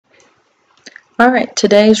All right,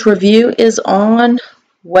 today's review is on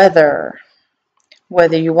weather,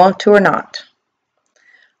 whether you want to or not.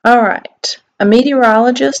 All right, a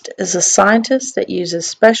meteorologist is a scientist that uses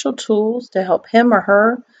special tools to help him or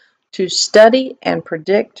her to study and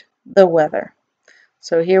predict the weather.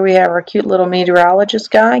 So here we have our cute little meteorologist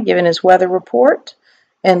guy giving his weather report,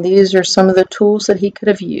 and these are some of the tools that he could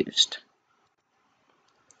have used.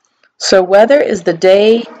 So weather is the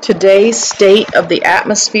day-to-day state of the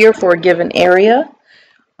atmosphere for a given area.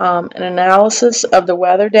 An analysis of the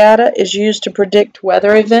weather data is used to predict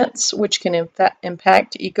weather events which can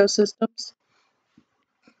impact ecosystems,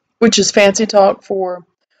 which is fancy talk for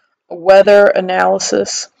weather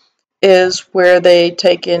analysis is where they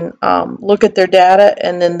take and look at their data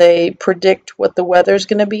and then they predict what the weather is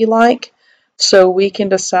going to be like, so we can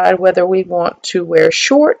decide whether we want to wear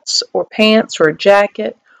shorts or pants or a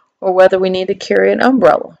jacket or whether we need to carry an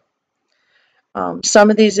umbrella.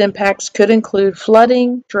 Some of these impacts could include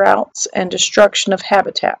flooding, droughts, and destruction of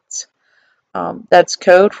habitats. That's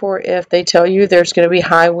code for if they tell you there's going to be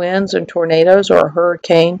high winds and tornadoes or a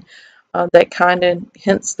hurricane, that kind of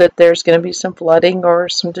hints that there's going to be some flooding or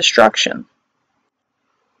some destruction.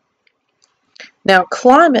 Now,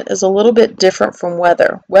 climate is a little bit different from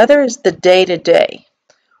weather. Weather is the day-to-day,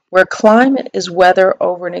 where climate is weather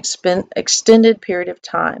over an extended period of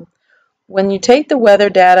time. When you take the weather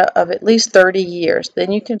data of at least 30 years,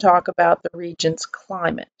 then you can talk about the region's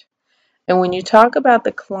climate. And when you talk about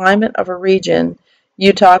the climate of a region,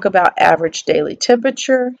 you talk about average daily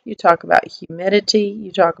temperature, you talk about humidity,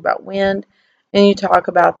 you talk about wind, and you talk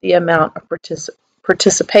about the amount of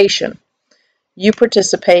participation. You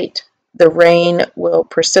participate, the rain will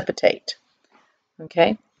precipitate.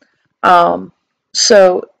 Okay?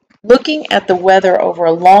 So looking at the weather over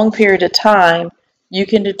a long period of time, you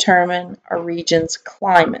can determine a region's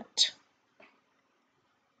climate.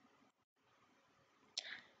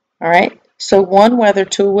 All right, so one weather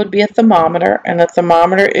tool would be a thermometer, and a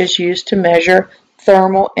thermometer is used to measure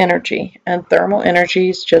thermal energy, and thermal energy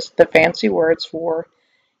is just the fancy words for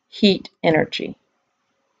heat energy.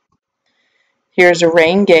 Here's a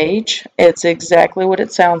rain gauge. It's exactly what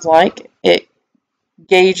it sounds like. It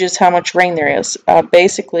gauges how much rain there is.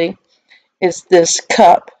 Basically, it's this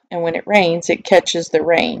cup, and when it rains, it catches the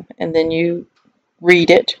rain, and then you read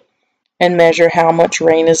it and measure how much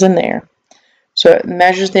rain is in there. So it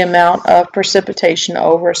measures the amount of precipitation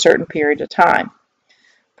over a certain period of time.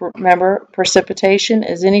 Remember, precipitation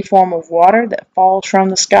is any form of water that falls from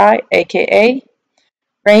the sky, aka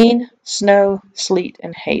rain, snow, sleet,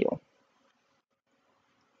 and hail.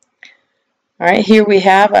 All right, here we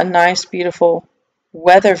have a nice, beautiful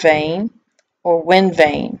weather vane or wind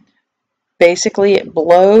vane. Basically, it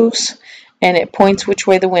blows and it points which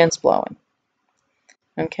way the wind's blowing.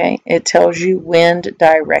 Okay, it tells you wind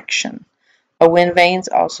direction. A wind vane is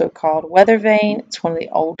also called weather vane. It's one of the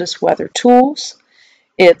oldest weather tools.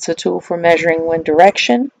 It's a tool for measuring wind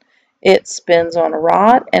direction. It spins on a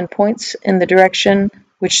rod and points in the direction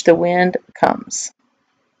which the wind comes.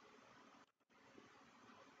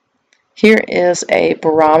 Here is a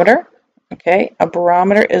barometer. Okay, a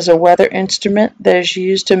barometer is a weather instrument that is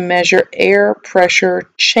used to measure air pressure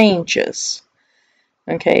changes.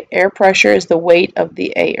 Okay, air pressure is the weight of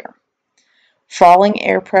the air. Falling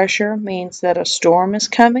air pressure means that a storm is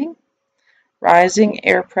coming. Rising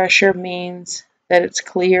air pressure means that it's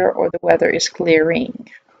clear or the weather is clearing.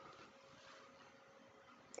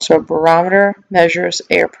 So a barometer measures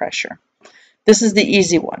air pressure. This is the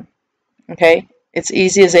easy one. Okay, it's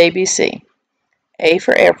easy as ABC. A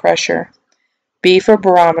for air pressure, B for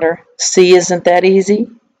barometer, C isn't that easy.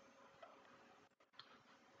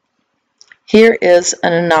 Here is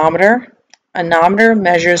an anemometer. Anemometer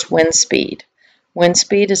measures wind speed. Wind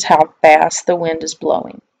speed is how fast the wind is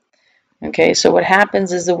blowing. Okay, so what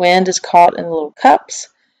happens is the wind is caught in little cups.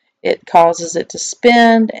 It causes it to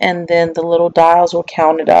spin, and then the little dials will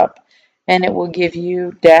count it up, and it will give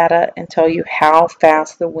you data and tell you how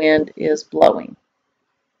fast the wind is blowing.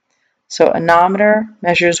 So anemometer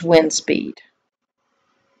measures wind speed.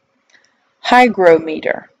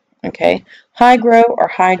 Hygrometer. Okay, hygro or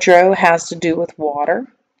hydro has to do with water.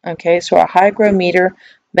 Okay, so a hygrometer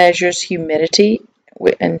measures humidity,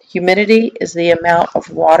 and humidity is the amount of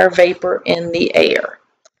water vapor in the air.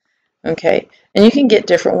 Okay, and you can get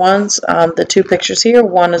different ones. The two pictures here,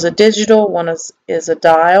 one is a digital, one is a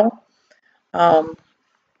dial.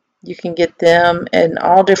 You can get them in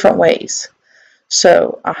all different ways.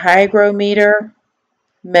 So a hygrometer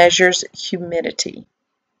measures humidity.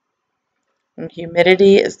 And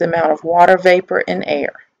humidity is the amount of water vapor in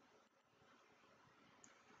air.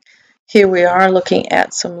 Here we are looking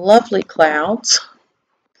at some lovely clouds.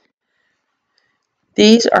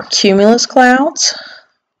 These are cumulus clouds,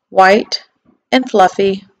 white and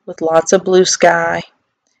fluffy with lots of blue sky,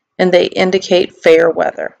 and they indicate fair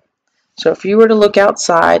weather. So if you were to look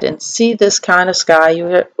outside and see this kind of sky, you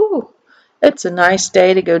would, ooh, it's a nice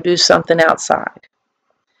day to go do something outside.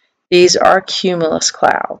 These are cumulus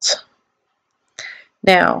clouds.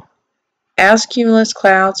 Now, as cumulus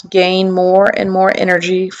clouds gain more and more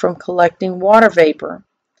energy from collecting water vapor,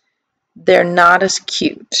 they're not as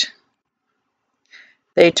cute.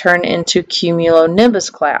 They turn into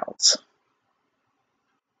cumulonimbus clouds.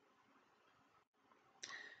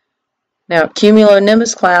 Now,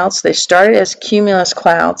 cumulonimbus clouds, they started as cumulus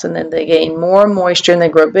clouds, and then they gain more moisture, and they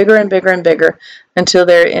grow bigger and bigger and bigger until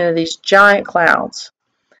they're into these giant clouds.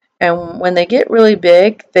 And when they get really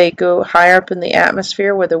big, they go higher up in the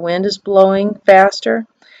atmosphere where the wind is blowing faster,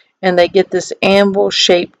 and they get this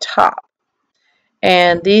anvil-shaped top.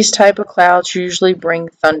 And these type of clouds usually bring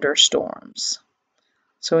thunderstorms.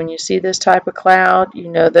 So when you see this type of cloud, you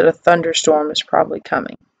know that a thunderstorm is probably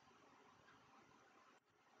coming.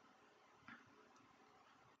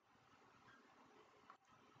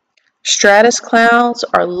 Stratus clouds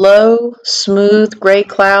are low, smooth, gray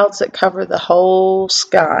clouds that cover the whole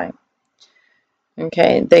sky.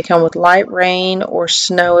 Okay, they come with light rain or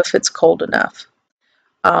snow if it's cold enough.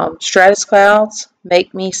 Stratus clouds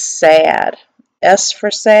make me sad. S for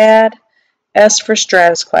sad, S for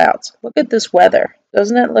stratus clouds. Look at this weather.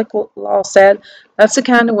 Doesn't it look all sad? That's the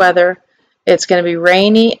kind of weather. It's going to be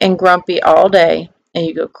rainy and grumpy all day, and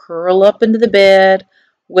you go curl up into the bed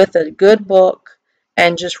with a good book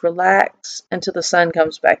and just relax until the sun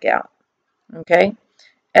comes back out. Okay?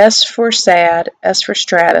 S for sad, S for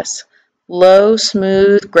stratus. Low,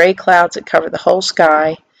 smooth, gray clouds that cover the whole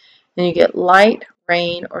sky, and you get light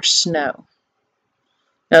rain or snow.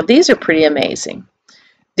 Now these are pretty amazing.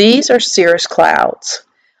 These are cirrus clouds.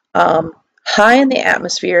 High in the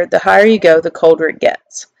atmosphere, the higher you go, the colder it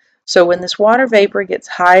gets. So when this water vapor gets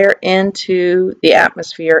higher into the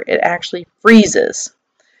atmosphere, it actually freezes.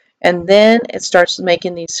 And then it starts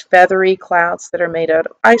making these feathery clouds that are made out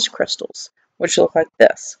of ice crystals, which look like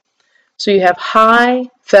this. So you have high,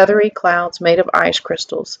 feathery clouds made of ice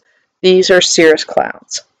crystals. These are cirrus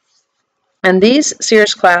clouds. And these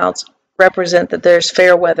cirrus clouds represent that there's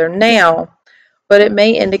fair weather now, but it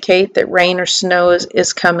may indicate that rain or snow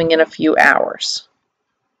is coming in a few hours.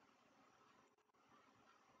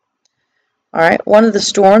 All right, one of the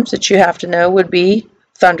storms that you have to know would be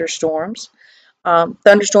thunderstorms.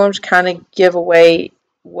 Thunderstorms kind of give away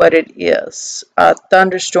what it is. A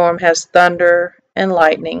thunderstorm has thunder and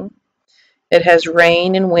lightning. It has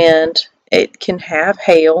rain and wind. It can have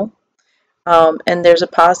hail. And there's a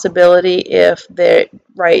possibility if the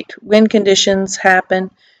right wind conditions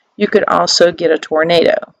happen, you could also get a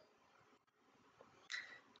tornado.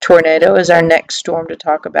 Tornado is our next storm to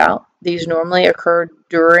talk about. These normally occur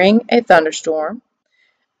during a thunderstorm.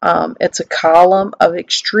 It's a column of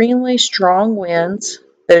extremely strong winds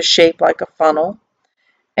that is shaped like a funnel,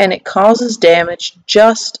 and it causes damage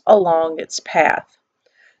just along its path.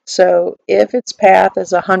 So if its path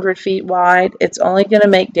is 100 feet wide, it's only going to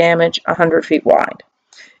make damage 100 feet wide.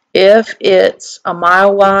 If it's a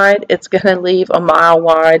mile wide, it's going to leave a mile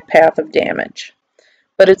wide path of damage.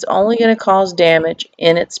 But it's only going to cause damage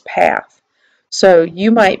in its path. So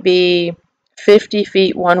you might be 50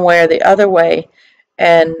 feet one way or the other way,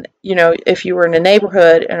 and if you were in a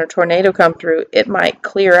neighborhood and a tornado come through, it might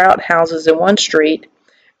clear out houses in one street,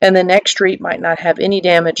 and the next street might not have any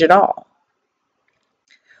damage at all.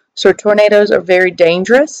 So tornadoes are very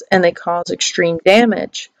dangerous and they cause extreme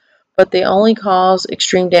damage, but they only cause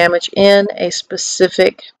extreme damage in a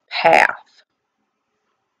specific path.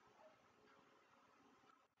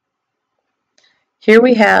 Here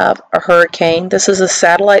we have a hurricane. This is a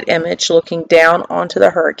satellite image looking down onto the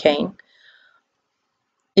hurricane.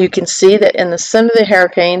 You can see that in the center of the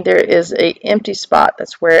hurricane there is an empty spot.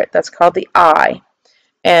 That's called the eye.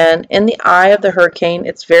 And in the eye of the hurricane,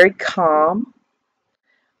 it's very calm.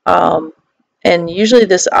 And usually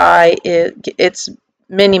this eye, it's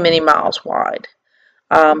many, many miles wide.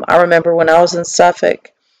 I remember when I was in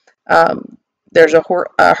Suffolk, there's a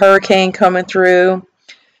hurricane coming through.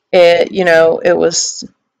 It was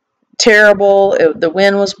terrible. The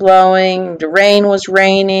wind was blowing, the rain was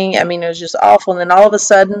raining. I mean, it was just awful. And then all of a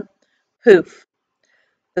sudden, poof,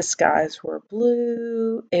 the skies were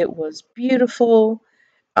blue. It was beautiful.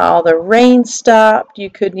 All the rain stopped. You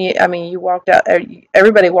walked out,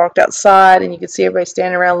 everybody walked outside and you could see everybody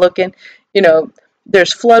standing around looking.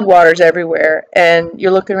 There's floodwaters everywhere, and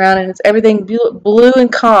you're looking around and it's everything blue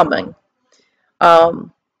and calming.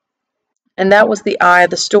 And that was the eye of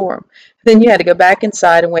the storm. Then you had to go back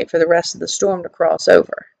inside and wait for the rest of the storm to cross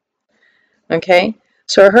over. Okay,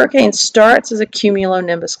 so a hurricane starts as a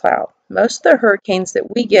cumulonimbus cloud. Most of the hurricanes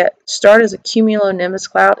that we get start as a cumulonimbus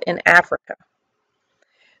cloud in Africa.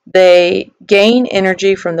 They gain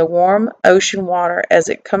energy from the warm ocean water as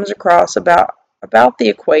it comes across about the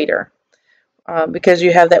equator, because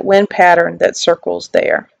you have that wind pattern that circles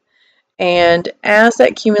there. And as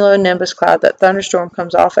that cumulonimbus cloud, that thunderstorm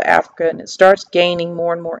comes off of Africa and it starts gaining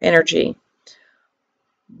more and more energy,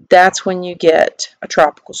 that's when you get a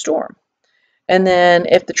tropical storm. And then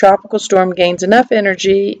if the tropical storm gains enough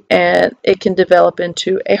energy, and it can develop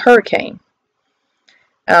into a hurricane.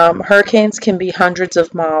 Hurricanes can be hundreds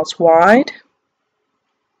of miles wide.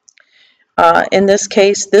 In this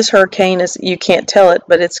case, this hurricane is, you can't tell it,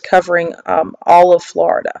 but it's covering all of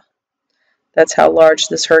Florida. That's how large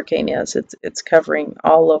this hurricane is. It's covering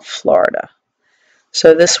all of Florida.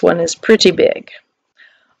 So this one is pretty big.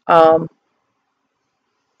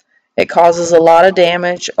 It causes a lot of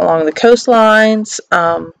damage along the coastlines,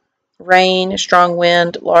 rain, strong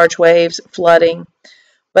wind, large waves, flooding.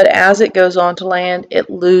 But as it goes on to land, it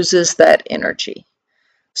loses that energy.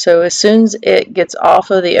 So as soon as it gets off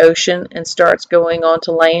of the ocean and starts going on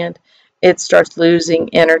to land, it starts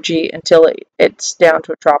losing energy until it's down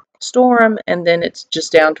to a tropical storm, and then it's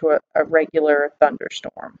just down to a regular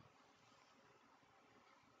thunderstorm.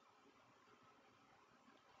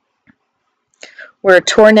 Where a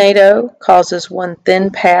tornado causes one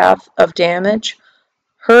thin path of damage,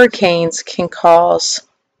 hurricanes can cause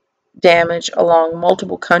damage along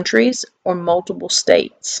multiple countries or multiple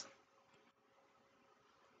states.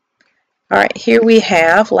 All right, here we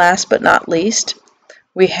have, last but not least,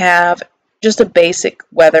 we have just a basic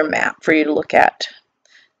weather map for you to look at.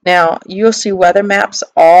 Now, you'll see weather maps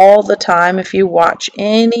all the time if you watch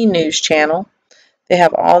any news channel. They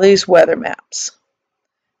have all these weather maps.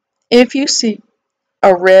 If you see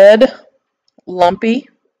a red, lumpy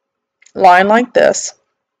line like this,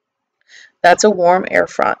 that's a warm air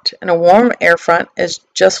front. And a warm air front is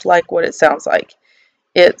just like what it sounds like.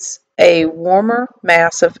 It's a warmer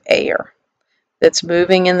mass of air that's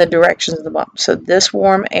moving in the directions of the bump. So this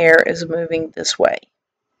warm air is moving this way.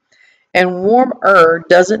 And warmer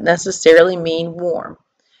doesn't necessarily mean warm.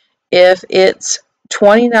 If it's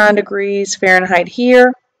 29 degrees Fahrenheit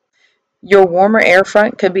here, your warmer air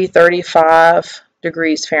front could be 35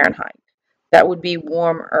 degrees Fahrenheit. That would be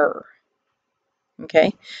warmer.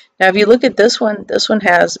 Okay. Now, if you look at this one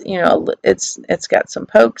has, it's got some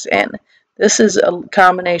pokes, and this is a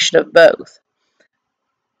combination of both.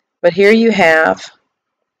 But here you have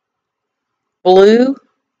blue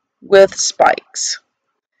with spikes.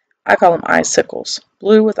 I call them icicles.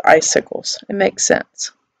 Blue with icicles. It makes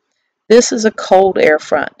sense. This is a cold air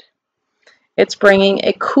front. It's bringing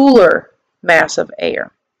a cooler mass of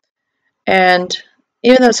air. And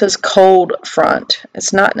even though it says cold front,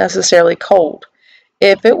 it's not necessarily cold.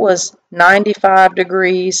 If it was 95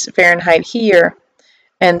 degrees Fahrenheit here,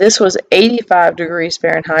 and this was 85 degrees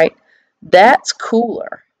Fahrenheit, that's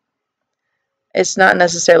cooler. It's not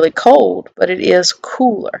necessarily cold, but it is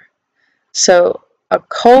cooler. So a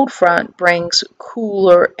cold front brings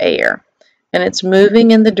cooler air, and it's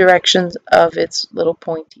moving in the directions of its little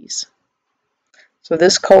pointies. So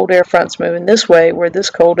this cold air front's moving this way, where this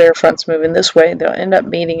cold air front's moving this way. They'll end up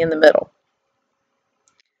meeting in the middle.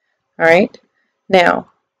 All right.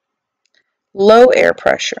 Now, low air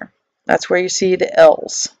pressure. That's where you see the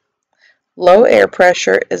L's. Low air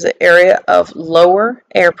pressure is an area of lower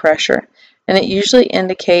air pressure, and it usually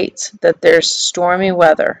indicates that there's stormy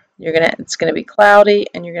weather. It's going to be cloudy,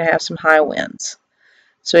 and you're going to have some high winds.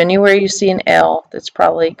 So anywhere you see an L, that's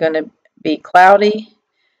probably going to be cloudy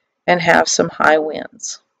and have some high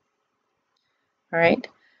winds. All right.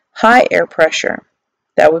 High air pressure,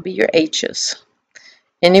 that would be your H's.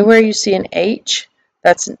 Anywhere you see an H,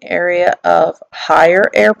 that's an area of higher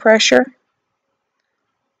air pressure.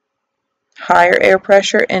 Higher air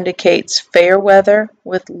pressure indicates fair weather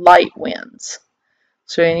with light winds.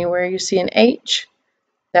 So anywhere you see an H,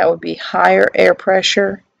 that would be higher air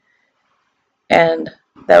pressure, and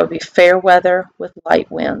that would be fair weather with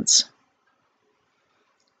light winds.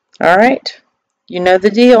 All right, you know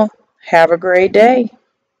the deal. Have a great day.